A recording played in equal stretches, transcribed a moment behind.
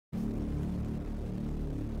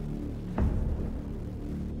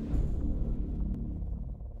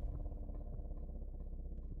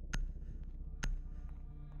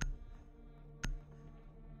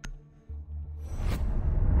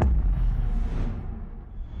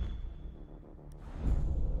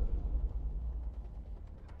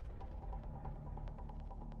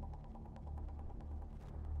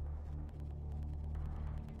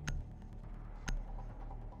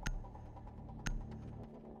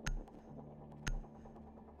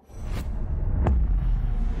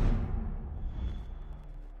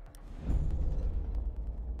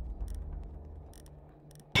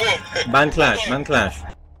Ban clash, ban clash.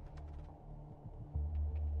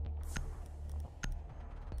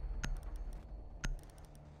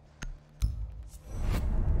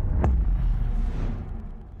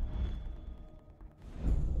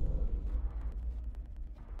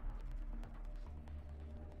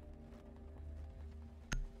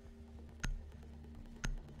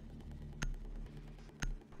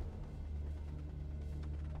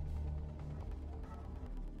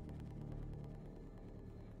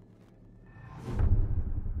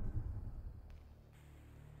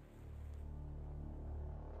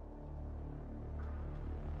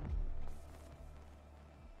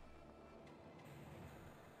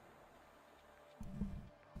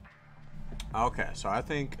 Okay, so I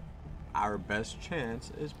think our best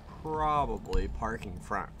chance is probably parking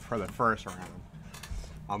front for the first round.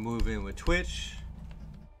 I'll move in with Twitch.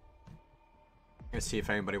 Let's see if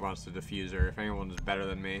anybody wants the diffuser. If anyone's better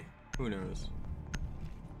than me, who knows?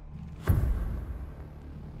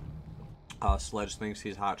 Sledge thinks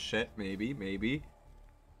he's hot shit. Maybe, maybe.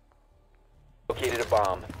 Located a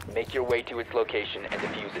bomb. Make your way to its location and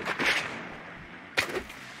defuse it.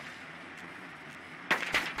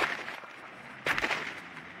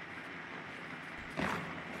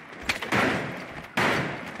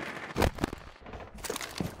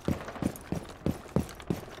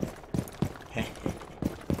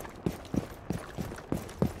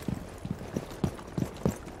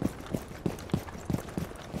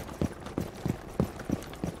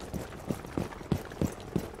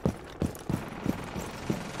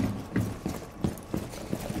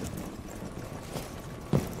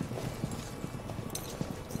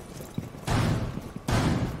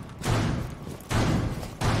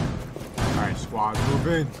 Squad, move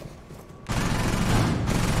in.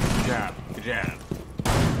 Good job, good job.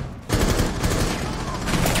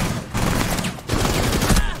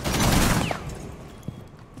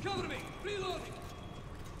 Cover me, reloading.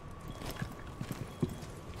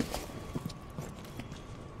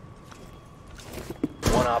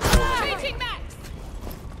 One op 4 remaining.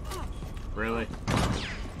 Really?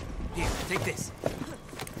 Here, take this.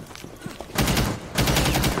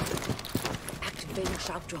 Activating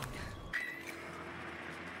shock drone.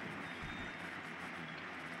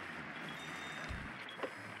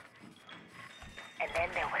 And then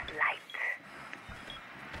there was light.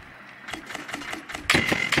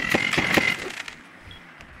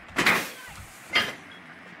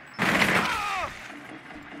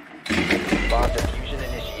 Bomb diffusion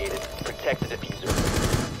initiated. Protect the diffuser.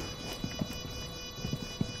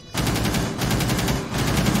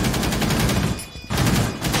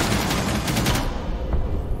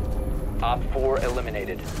 Op 4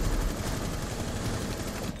 eliminated.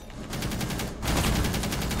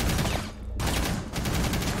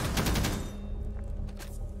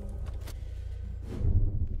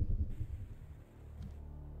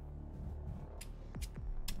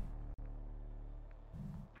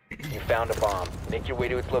 You found a bomb. Make your way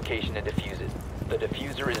to its location and defuse it. The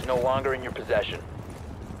diffuser is no longer in your possession.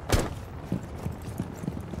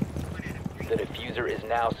 The diffuser is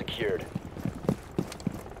now secured.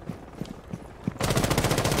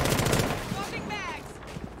 Swapping bags.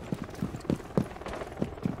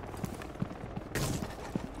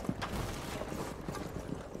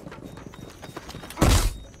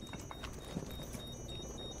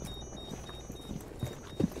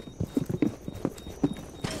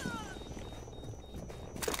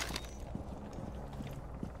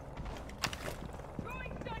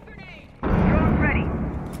 Throwing stun grenade. Drone ready.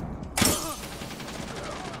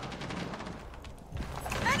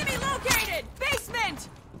 Enemy located. Basement.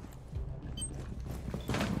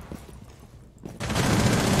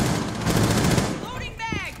 Loading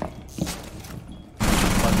bag.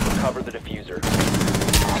 Must recover the diffuser.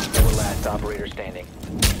 Four last operator standing.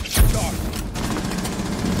 Flashbang out.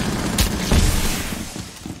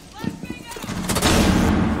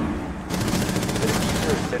 The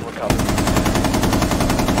diffuser has been recovered.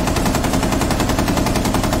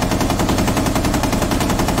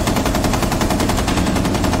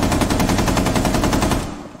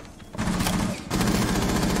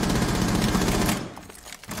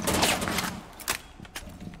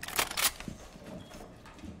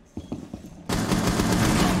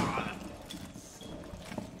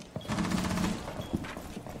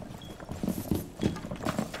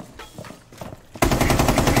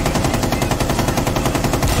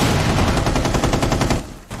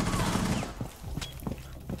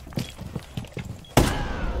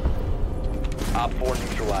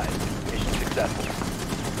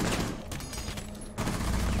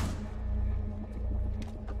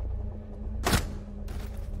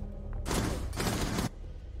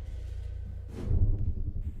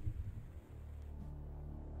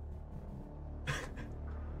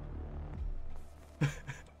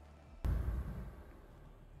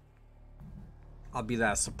 I'll be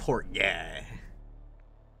that support guy.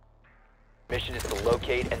 Mission is to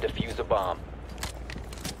locate and defuse a bomb.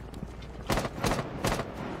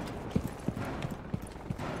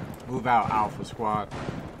 Move out, Alpha Squad.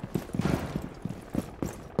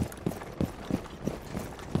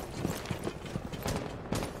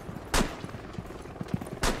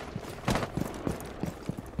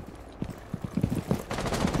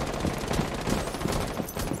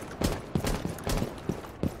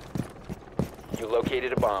 You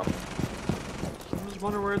located a bomb. I just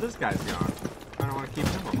wonder where this guy's going. I don't want to keep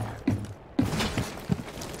him alive.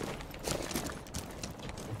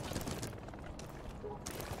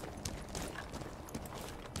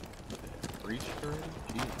 Breach for him?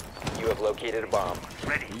 Jeez. You have located a bomb.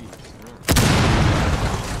 Jeez.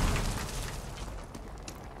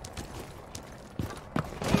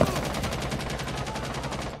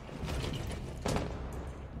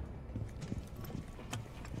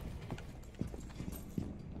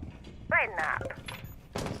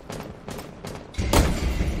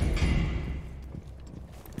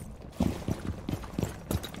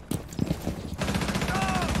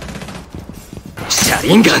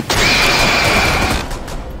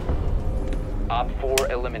 Op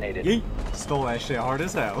 4 eliminated. Yeet. Stole that shit hard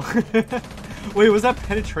as hell. Wait, was that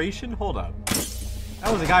penetration? Hold up.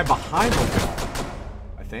 That was a guy behind the wall.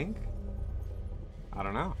 I think. I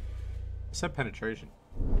don't know. I said penetration.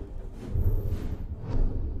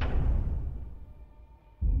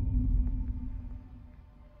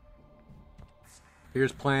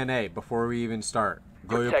 Here's plan A before we even start.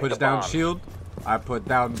 Goyo Protect puts the down bomb. shield. I put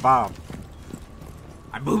down bomb.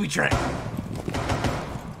 I booby trap.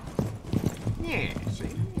 Yeah, see?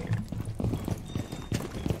 Yeah.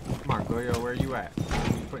 Come on, Goyo, where you at?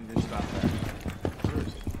 Where you putting your stuff at? Where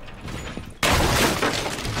is it?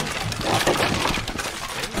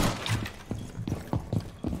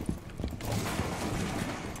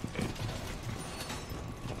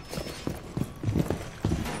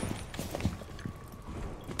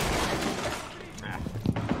 Ah.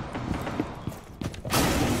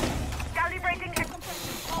 Calibrating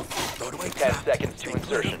all set. 10 seconds to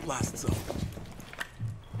insertion.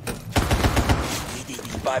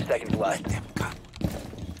 5 seconds left.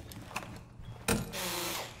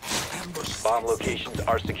 Bomb locations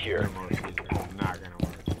are secure. Most is not gonna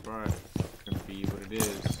work, but it's gonna be what it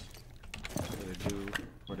is. It's gonna do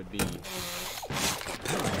what it be.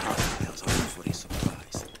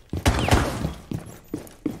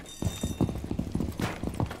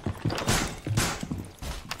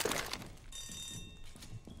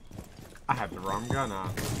 I have the wrong gun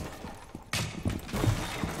on.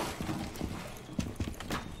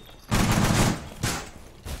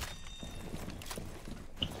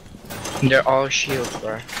 They're all shields,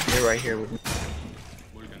 bro. They're right here with me.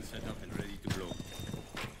 Morgan set up and ready to blow.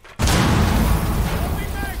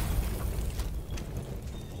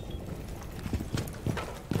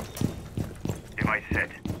 Device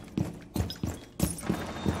set.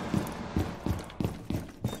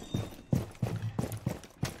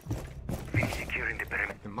 Securing the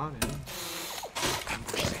perimeter. Come on in.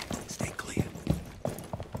 Ambush set. Stay clear.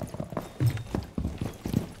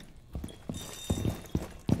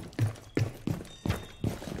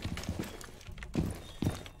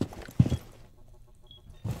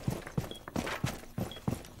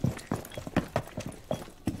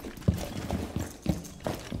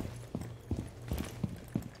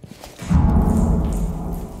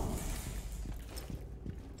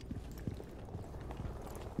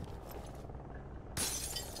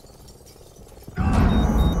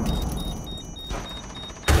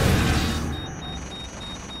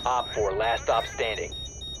 Op 4, last stop standing.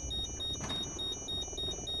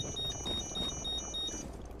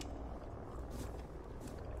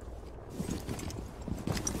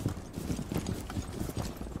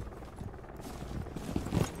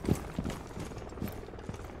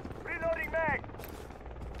 Reloading mag.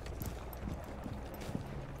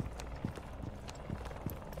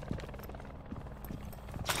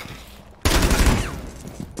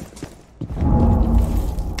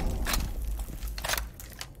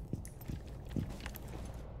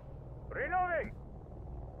 Reloading.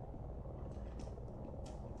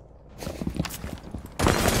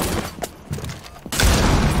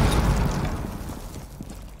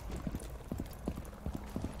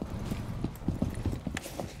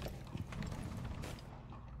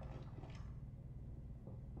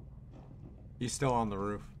 He's still on the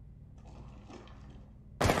roof.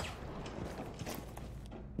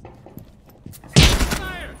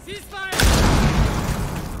 Fire! Ceasefire!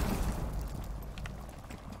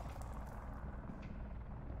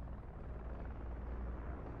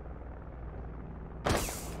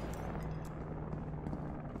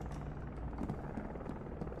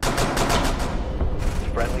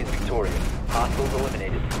 victorious. Hostiles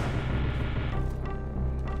eliminated.